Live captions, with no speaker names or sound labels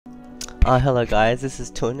Hello guys, this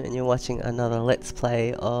is Tun and you're watching another Let's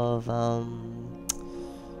Play of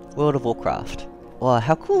World of Warcraft. Wow,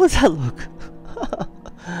 how cool does that look?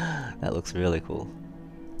 That looks really cool.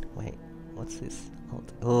 Wait, what's this?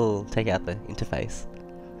 Oh, take out the interface.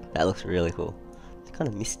 That looks really cool. It's kind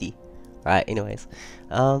of misty. Right, anyways.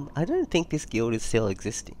 I don't think this guild is still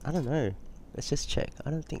existing. I don't know. Let's just check.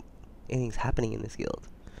 I don't think anything's happening in this guild.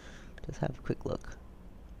 Just have a quick look.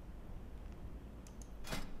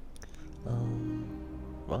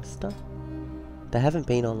 Roster? They haven't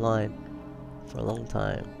been online for a long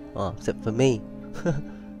time. Oh, except for me.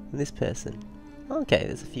 And this person. Okay,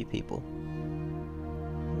 there's a few people.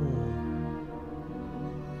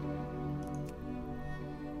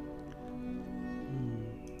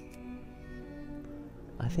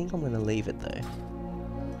 I think I'm gonna leave it though.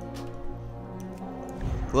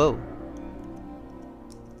 Whoa!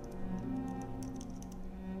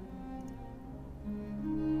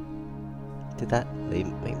 Did that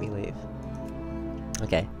make me leave?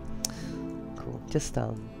 Okay. Cool. Just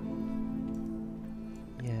yeah.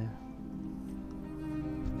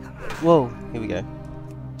 Whoa, here we go.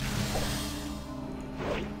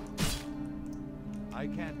 I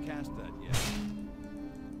can't cast that yet.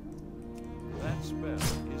 That spell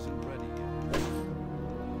isn't ready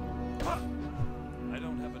yet. I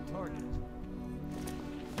don't have a target.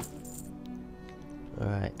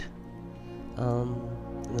 Alright.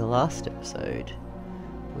 In the last episode,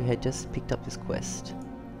 we had just picked up this quest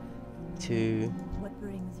to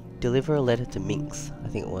deliver a letter to Minx, I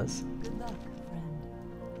think it was. Good luck,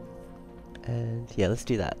 friend. And yeah, let's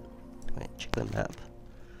do that. Wait, check the map.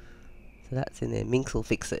 So that's in there. Minx will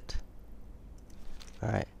fix it.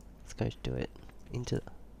 Alright, let's go do it. Into...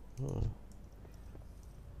 Oh.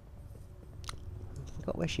 I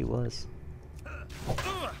forgot where she was.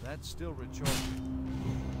 That's still recharging.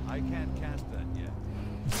 I can't cast that yet.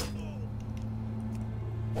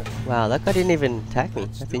 Wow, that guy didn't even attack me.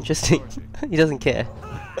 That's interesting. He doesn't care.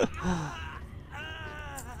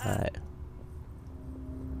 Alright.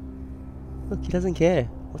 Look, he doesn't care.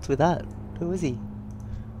 What's with that? Who is he?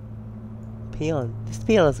 Peon. This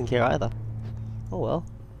peon doesn't care either. Oh well.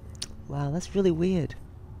 Wow, that's really weird.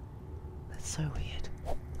 That's so weird.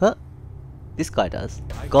 Huh? This guy does.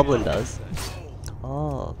 Goblin does.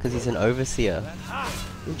 Oh, because he's an overseer.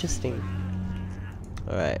 Interesting.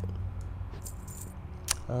 Alright.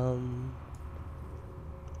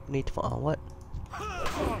 Need to find what?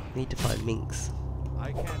 Need to find Minx.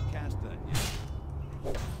 I can't cast that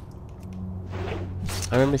yet.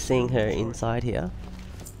 I remember seeing her inside here.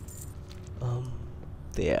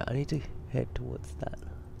 There. I need to head towards that.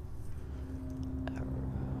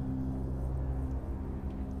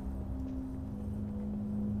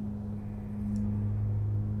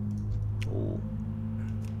 Oh.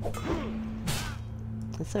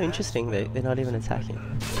 It's so interesting they're not even attacking.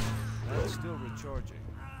 That's still recharging.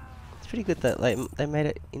 It's pretty good that like they made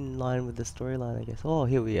it in line with the storyline, I guess. Oh,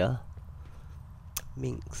 here we are.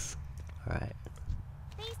 Minx. Alright.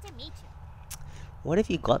 Pleased to meet you. What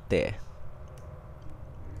have you got there?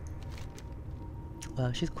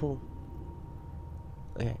 Wow, she's cool.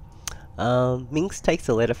 Okay. Minx takes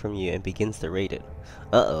a letter from you and begins to read it.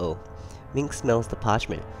 Uh-oh. Minx smells the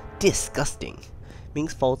parchment. Disgusting.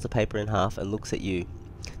 Minx folds the paper in half and looks at you.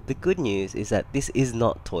 The good news is that this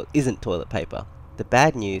isn't toilet paper. The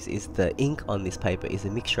bad news is the ink on this paper is a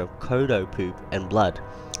mixture of Kodo poop and blood.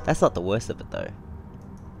 That's not the worst of it though.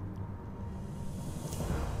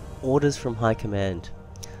 Orders from High Command.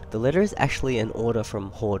 The letter is actually an order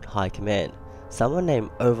from Horde High Command. Someone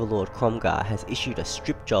named Overlord Cromgar has issued a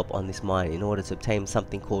strip job on this mine in order to obtain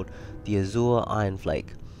something called the Azure Iron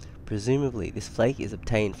Flake. Presumably, this flake is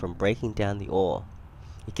obtained from breaking down the ore.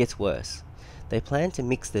 It gets worse. They plan to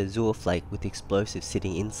mix the Azure Flake with the explosives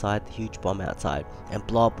sitting inside the huge bomb outside and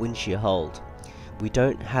blow up Windshear Hold. We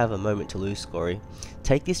don't have a moment to lose, Scory.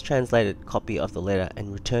 Take this translated copy of the letter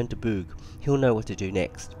and return to Boog. He'll know what to do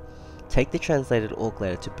next. Take the translated orc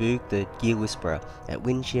letter to Boog the Gear Whisperer at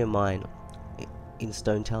Windshear Mine in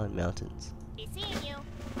Stone Talon Mountains. Be seeing you.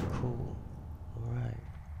 Cool. Alright.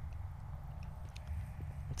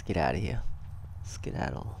 Let's get out of here.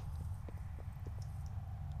 Skedaddle.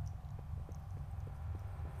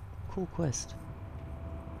 Cool quest.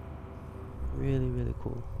 Really, really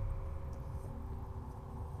cool.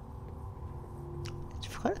 It's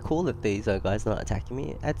kind of cool that these guys are not attacking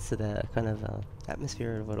me. It adds to the kind of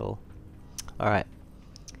atmosphere of it all. Alright.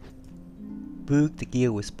 Boog the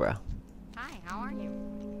Gear Whisperer. Hi, how are you?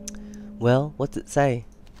 Well, what's it say?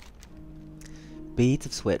 Beads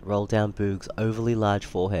of sweat roll down Boog's overly large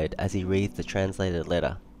forehead as he reads the translated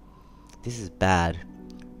letter. This is bad.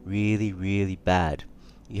 Really, really bad.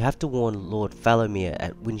 You have to warn Lord Falomir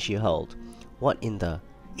at Windshield. What in the...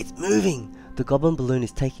 It's moving! The goblin balloon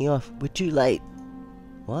is taking off. We're too late.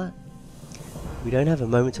 What? We don't have a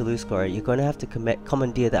moment to lose, Gloria. You're going to have to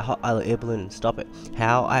commandeer that hot island air balloon and stop it.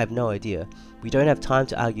 How? I have no idea. We don't have time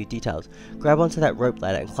to argue details. Grab onto that rope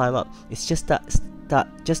ladder and climb up. It's just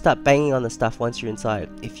start banging on the stuff once you're inside.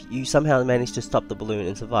 If you somehow manage to stop the balloon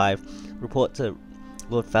and survive, report to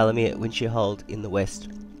Lord Falomir at Windshield in the west.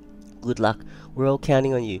 Good luck. We're all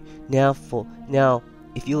counting on you. Now,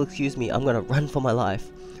 if you'll excuse me, I'm gonna run for my life.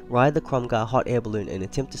 Ride the Cromgar hot air balloon and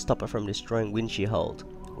attempt to stop it from destroying Windshield.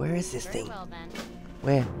 Where is this Very thing? well then.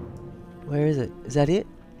 Where? Where is it? Is that it?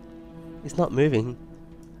 It's not moving.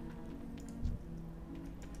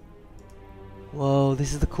 Whoa,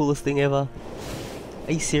 this is the coolest thing ever.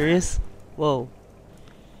 Are you serious? Whoa.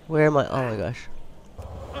 Where am I? Oh my gosh.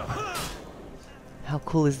 How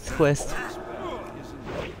cool is this quest?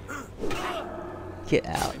 Get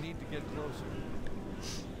out. I need to get closer.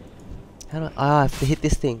 How do I have to hit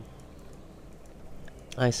this thing.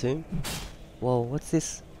 I assume. Whoa, what's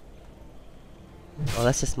this? Oh,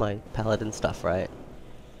 that's just my paladin stuff, right?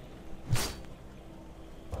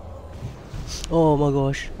 Oh my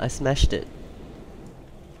gosh, I smashed it.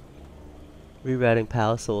 Rerouting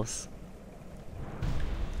power source.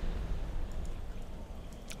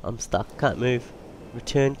 I'm stuck, can't move.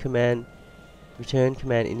 Return command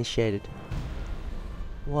initiated.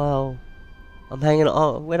 Wow. I'm hanging on.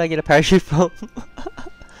 Oh, where'd I get a parachute from?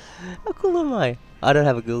 How cool am I? I don't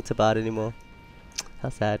have a ghoul tabard anymore. How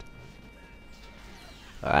sad.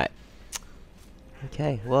 Alright.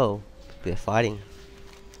 Okay, whoa. They're fighting.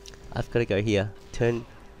 I've got to go here.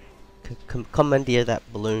 Commandeer that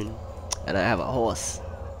balloon. And I have a horse.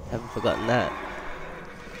 Haven't forgotten that.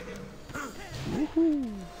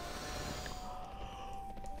 Woohoo!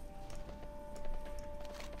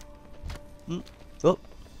 Oh.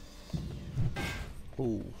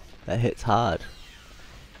 Ooh, that hits hard.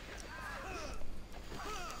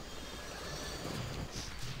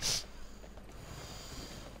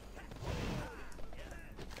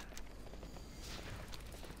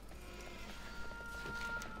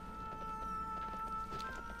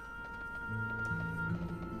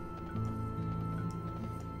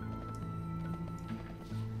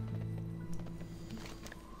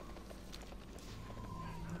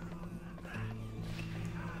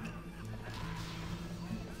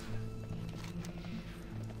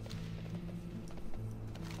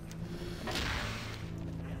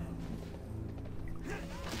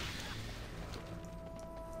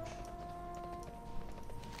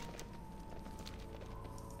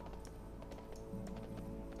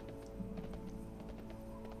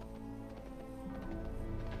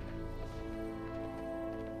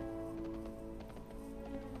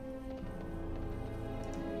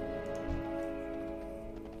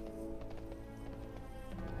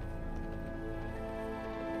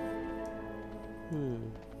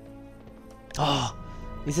 Oh,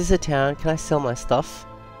 is this a town? Can I sell my stuff?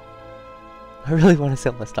 I really want to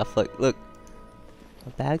sell my stuff. Look,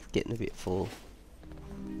 my bag's getting a bit full.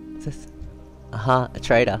 Is this? Aha, a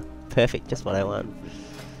trader. Perfect, just what I want.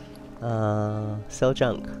 Sell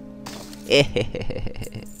junk.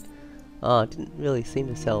 Oh, didn't really seem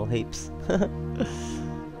to sell heaps. What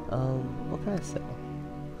can I sell?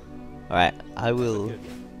 Alright, I will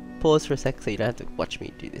pause for a sec so you don't have to watch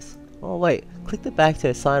me do this. Oh wait, click the bag to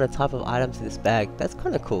assign a type of item to this bag. That's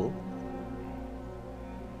kinda cool.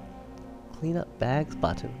 Clean up bags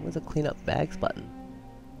button. Where's the clean up bags button?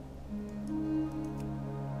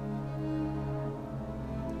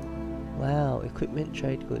 Wow, equipment,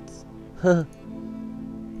 trade goods. Huh.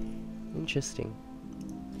 Interesting.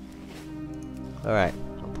 Alright,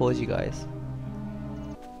 I'll pause you guys.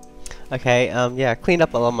 Okay, yeah, I cleaned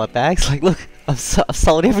up a lot of my bags. Like, look, I've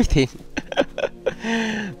sold everything.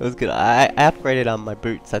 It was good. I upgraded my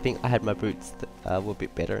boots. I think I had my boots that were a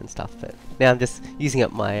bit better and stuff, but now I'm just using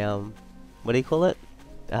up my what do you call it?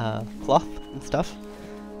 Cloth and stuff.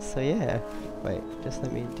 So yeah. Wait, just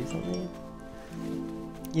let me do something.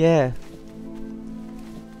 Yeah.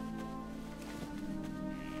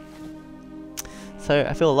 So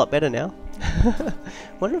I feel a lot better now.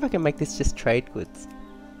 Wonder if I can make this just trade goods.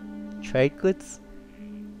 Trade goods?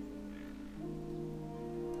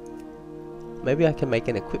 Maybe I can make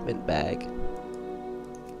an equipment bag.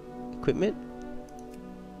 Equipment?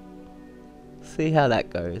 See how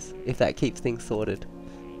that goes, if that keeps things sorted.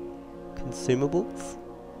 Consumables?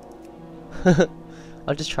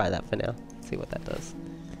 I'll just try that for now, see what that does.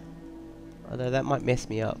 Although that might mess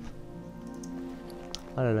me up.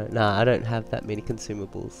 I don't know, nah, I don't have that many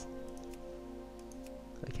consumables.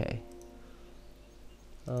 Okay.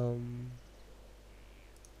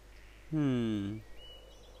 See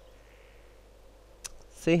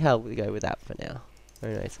how we go with that for now.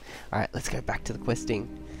 Very nice. Alright, let's go back to the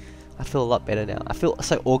questing. I feel a lot better now. I feel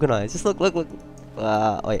so organized. Just look. Wait,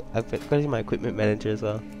 I've got to do my equipment manager as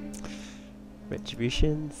well.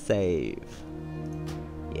 Retribution, save.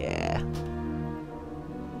 Yeah.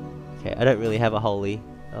 Okay, I don't really have a holy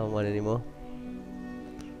one anymore.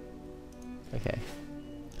 Okay.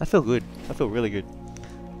 I feel good. I feel really good.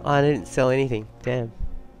 Oh, I didn't sell anything. Damn.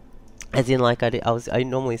 As in, like I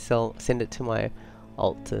normally send it to my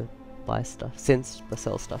alt to buy stuff,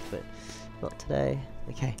 sell stuff, but not today.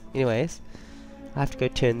 Okay. Anyways, I have to go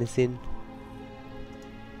turn this in.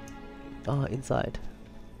 Oh, inside.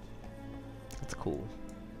 That's cool.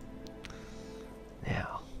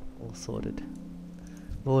 Now, all sorted.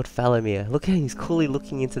 Lord Falomir. Look at him, he's coolly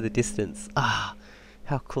looking into the distance. Ah,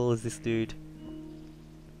 how cool is this dude?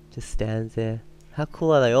 Just stands there. How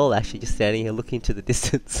cool are they all actually just standing here looking into the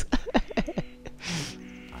distance?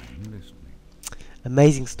 I'm listening.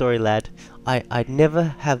 Amazing story, lad. I'd never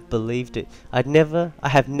have believed it. I have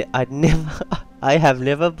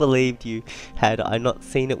never believed you had I not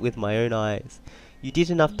seen it with my own eyes. You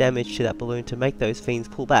did enough damage to that balloon to make those fiends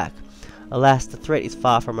pull back. Alas, the threat is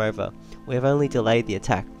far from over. We have only delayed the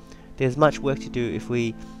attack. There's much work to do if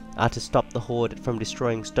we are to stop the Horde from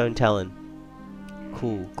destroying Stone Talon.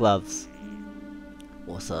 Cool, gloves.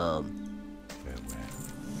 Awesome. Farewell.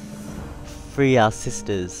 Free our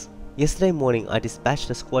sisters. Yesterday morning I dispatched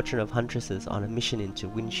a squadron of huntresses on a mission into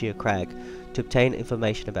Windshear Crag to obtain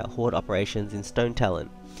information about Horde operations in Stone Talon.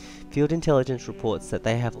 Field intelligence reports that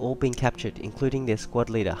they have all been captured, including their squad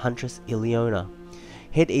leader, Huntress Ileona.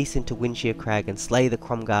 Head east into Windshear Crag and slay the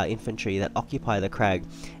Cromgar infantry that occupy the crag,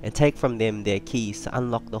 and take from them their keys to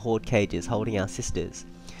unlock the Horde cages holding our sisters.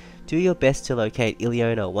 Do your best to locate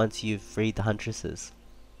Ileona once you've freed the huntresses.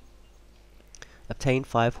 Obtain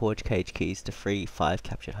 5 Horde cage keys to free 5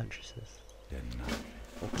 captured huntresses.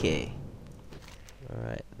 Okay.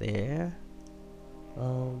 Alright, there.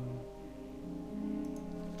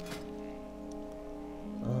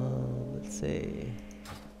 Let's see.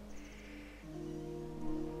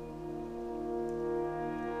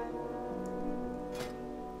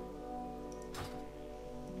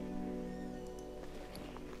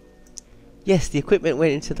 Yes, the equipment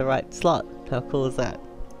went into the right slot. How cool is that?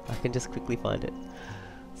 I can just quickly find it.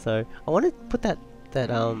 So I want to put the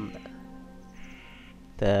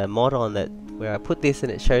mod on that where I put this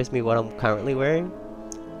and it shows me what I'm currently wearing,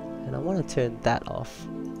 and I want to turn that off.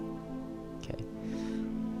 Okay.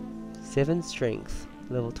 7 strength,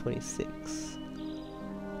 level 26.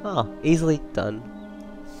 Oh, easily done.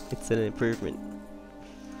 It's an improvement.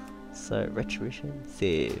 So retribution,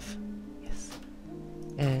 save. Yes.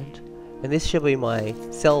 And this should be my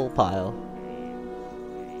sell pile.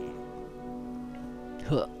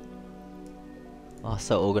 Huh. Oh,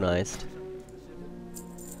 so organized.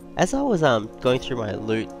 As I was going through my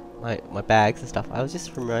loot, my bags and stuff, I was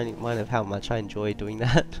just reminded of how much I enjoy doing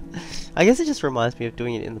that. I guess it just reminds me of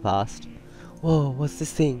doing it in the past. Whoa, what's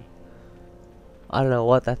this thing? I don't know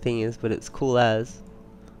what that thing is, but it's cool as.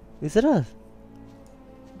 Is it a...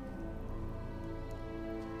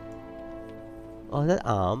 Oh, is that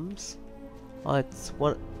arms? Oh, it's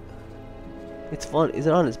one... It's one... Is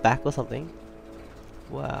it on its back or something?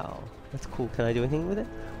 Wow, that's cool. Can I do anything with it?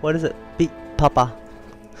 What is it? Big Papa.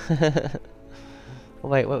 Oh,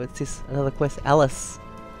 wait, what's this? Another quest. Alice.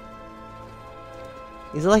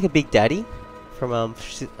 Is it like a Big Daddy from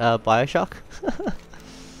Bioshock?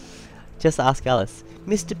 Just ask Alice.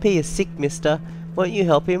 Mr. P is sick, mister. Won't you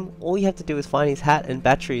help him? All you have to do is find his hat and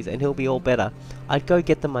batteries and he'll be all better. I'd go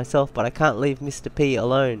get them myself, but I can't leave Mr. P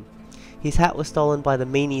alone. His hat was stolen by the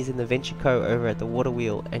meanies in the Venture Co over at the water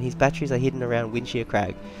wheel, and his batteries are hidden around Windshear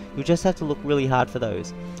Crag. You'll just have to look really hard for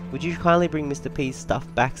those. Would you kindly bring Mr. P's stuff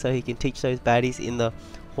back so he can teach those baddies in the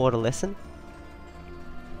Horde a lesson?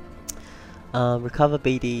 Recover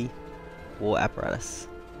BD War Apparatus.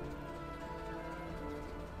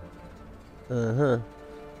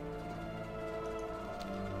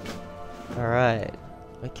 Alright.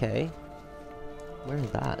 Okay. Where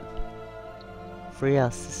is that? Free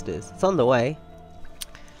our sisters. It's on the way.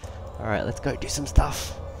 Alright, let's go do some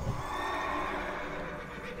stuff.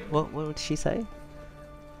 What did she say?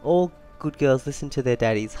 All good girls listen to their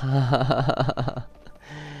daddies.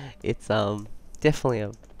 It's definitely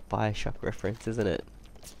a Bioshock reference, isn't it?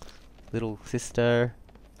 Little sister,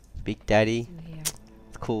 big daddy.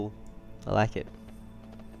 It's cool. I like it.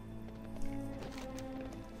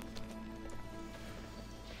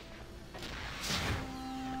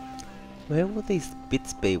 Where will these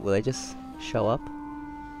bits be? Will they just show up?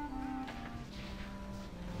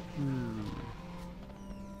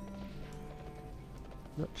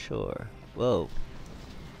 Not sure. Whoa.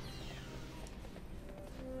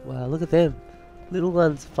 Wow, look at them. Little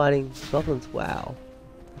ones fighting goblins. Wow.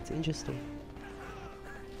 That's interesting.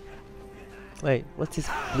 Wait, what's this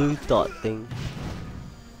blue dot thing?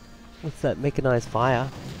 What's that mechanized fire?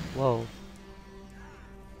 Whoa.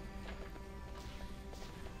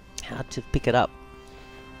 How to pick it up?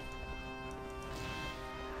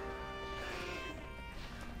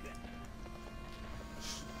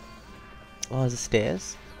 Oh, there's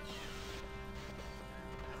stairs.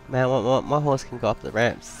 Man, my horse can go up the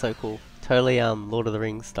ramps. So cool. Totally Lord of the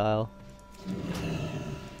Rings style.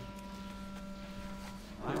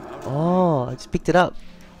 Oh, I just picked it up.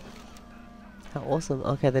 How awesome.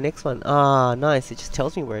 Okay, the next one. Ah, nice. It just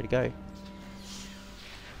tells me where to go.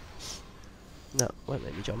 No, won't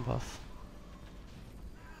let me jump off.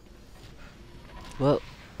 Whoa,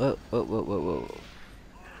 whoa, whoa, whoa, whoa, whoa.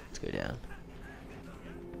 Let's go down.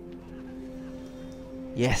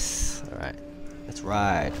 Yes! Alright. Let's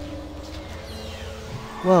ride.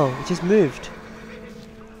 Whoa, it just moved.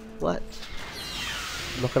 What?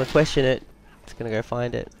 I'm not gonna question it. Just gonna go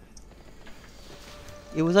find it.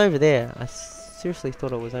 It was over there. I seriously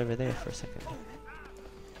thought it was over there for a second.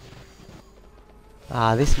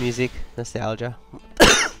 Ah, this music. Nostalgia.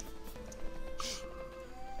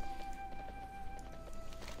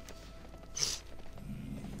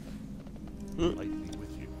 Lightly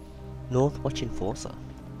with you. Northwatch Enforcer.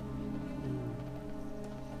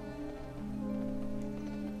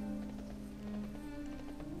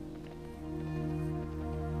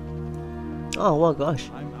 Oh my gosh.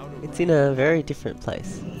 I'm out of It's in a very different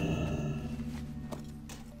place.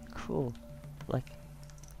 Cool. Like,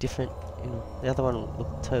 different, you know, the other one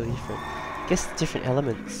looked totally different. Guess different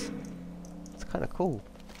elements. It's kind of cool.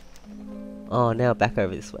 Oh, now back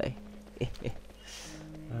over this way.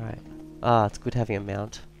 Alright. Ah, it's good having a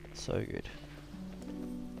mount. So good.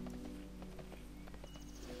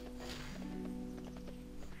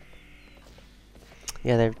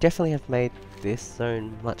 Yeah, they definitely have made this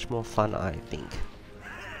zone much more fun, I think.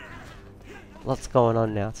 Lots going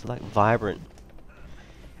on now. It's like vibrant.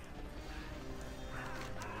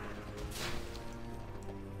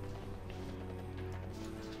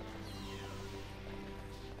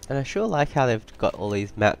 And I sure like how they've got all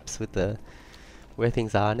these maps with the where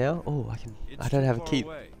things are now. Oh, I don't have a key.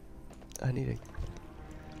 I need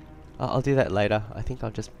a. I'll do that later. I think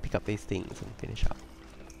I'll just pick up these things and finish up.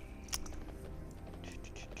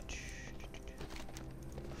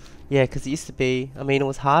 Yeah, because it used to be. I mean, it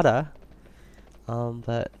was harder.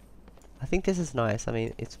 But I think this is nice. I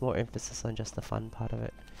mean, it's more emphasis on just the fun part of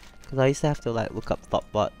it. Because I used to have to like look up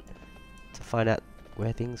Thoughtbot to find out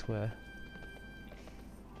where things were.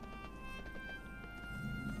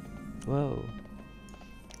 Whoa.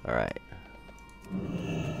 Alright.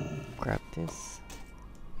 Grab this.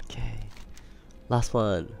 Okay. Last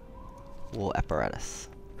one. War apparatus.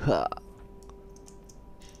 Huh.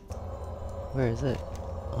 Where is it?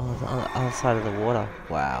 Oh, the other side of the water.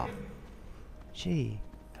 Wow. Gee,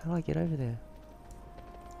 how do I get over there?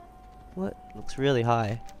 What? Looks really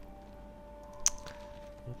high.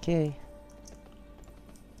 Okay.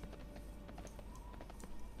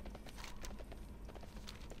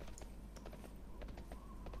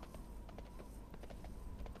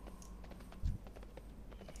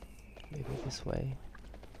 Maybe this way.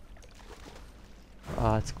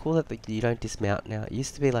 Ah, it's cool that you don't dismount now. It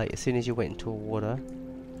used to be like as soon as you went into a water,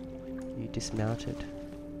 you dismounted.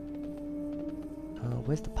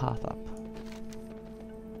 Where's the path up?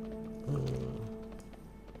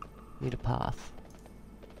 Need a path.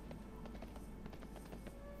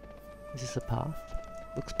 Is this a path?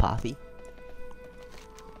 Looks pathy.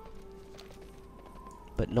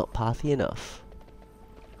 But not pathy enough.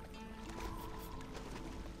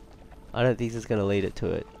 I don't think this is going to lead it to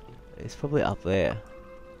it. It's probably up there.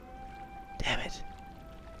 Damn it.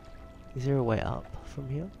 Is there a way up from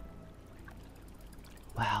here?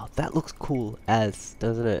 Wow, that looks cool as,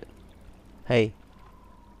 doesn't it? Hey.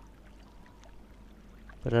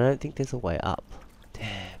 But I don't think there's a way up.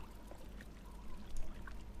 Damn.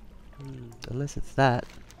 Unless it's that.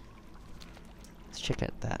 Let's check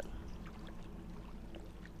out that.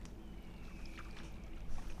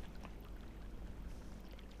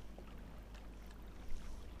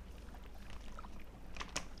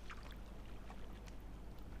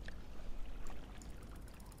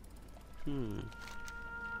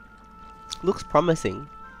 Looks promising,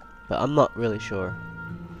 but I'm not really sure.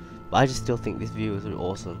 But I just still think this view is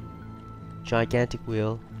awesome. Gigantic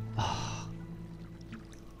wheel. Oh.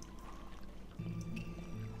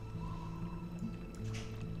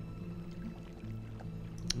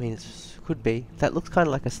 I mean, it could be. That looks kind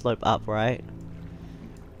of like a slope up, right?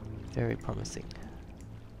 Very promising.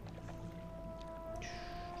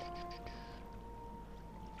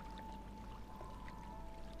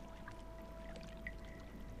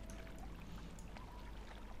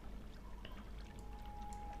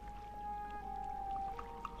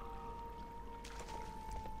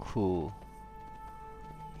 Cool.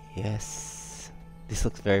 Yes. This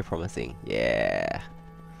looks very promising. Yeah.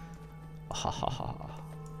 Ha ha ha.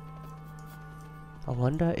 I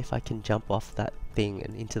wonder if I can jump off that thing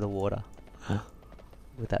and into the water.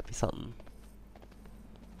 Would that be something?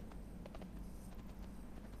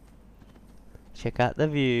 Check out the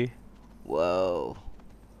view. Whoa.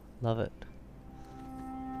 Love it.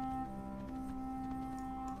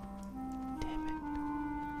 Damn it.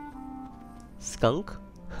 Skunk?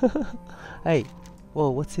 Hey. Whoa,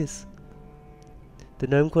 what's this? The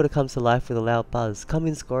gnome quarter comes to life with a loud buzz. Come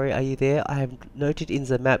in, Scory, are you there? I have noted in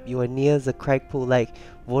the map you are near the Cragpool Lake,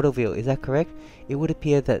 Vaudeville, is that correct? It would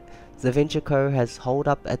appear that the Venture Co. has holed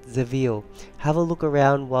up at Zaville. Have a look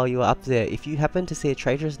around while you are up there. If you happen to see a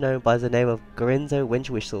traitorous gnome by the name of Gorenzo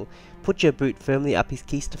Wenchwhistle, put your boot firmly up his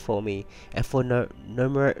keister for me, and for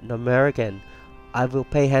Nomerigan, I will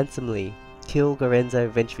pay handsomely. Kill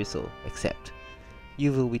Gorenzo Wenchwhistle, except.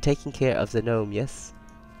 You will be taking care of the gnome, yes?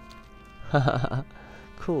 Hahaha.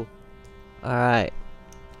 Cool. Alright.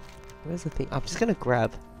 Where's the thing? I'm just gonna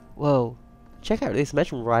grab. Whoa. Check out this.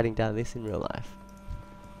 Imagine writing down this in real life.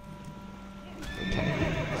 Okay.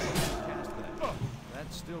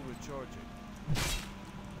 That's still recharging.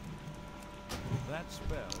 That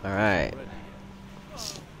spell. Alright.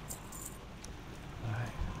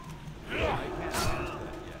 Alright. I can't cast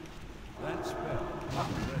that yet. That spell isn't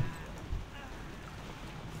ready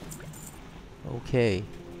yet. Okay.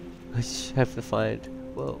 I just have to find.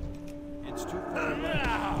 Whoa. It's too far away.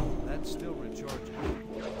 That's still recharging.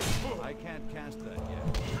 I can't cast that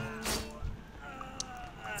yet.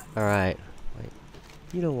 Alright. Wait.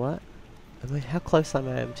 You know what? I mean, how close I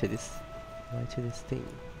am to this thing.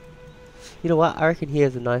 You know what? I reckon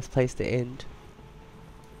here's a nice place to end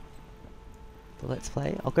the Let's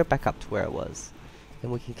Play. I'll go back up to where it was.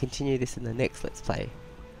 And we can continue this in the next Let's Play.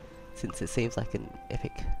 Since it seems like an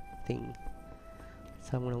epic thing.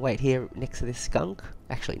 So I'm going to wait here next to this skunk.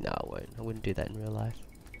 Actually, no, I won't. I wouldn't do that in real life.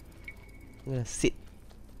 I'm going to sit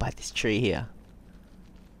by this tree here.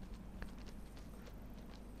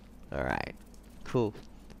 Alright. Cool.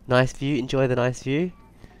 Nice view. Enjoy the nice view.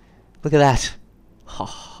 Look at that.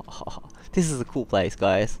 This is a cool place,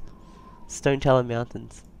 guys. Stone Talon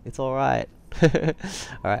Mountains. It's alright.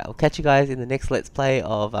 Alright, I'll catch you guys in the next Let's Play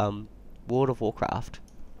of World of Warcraft.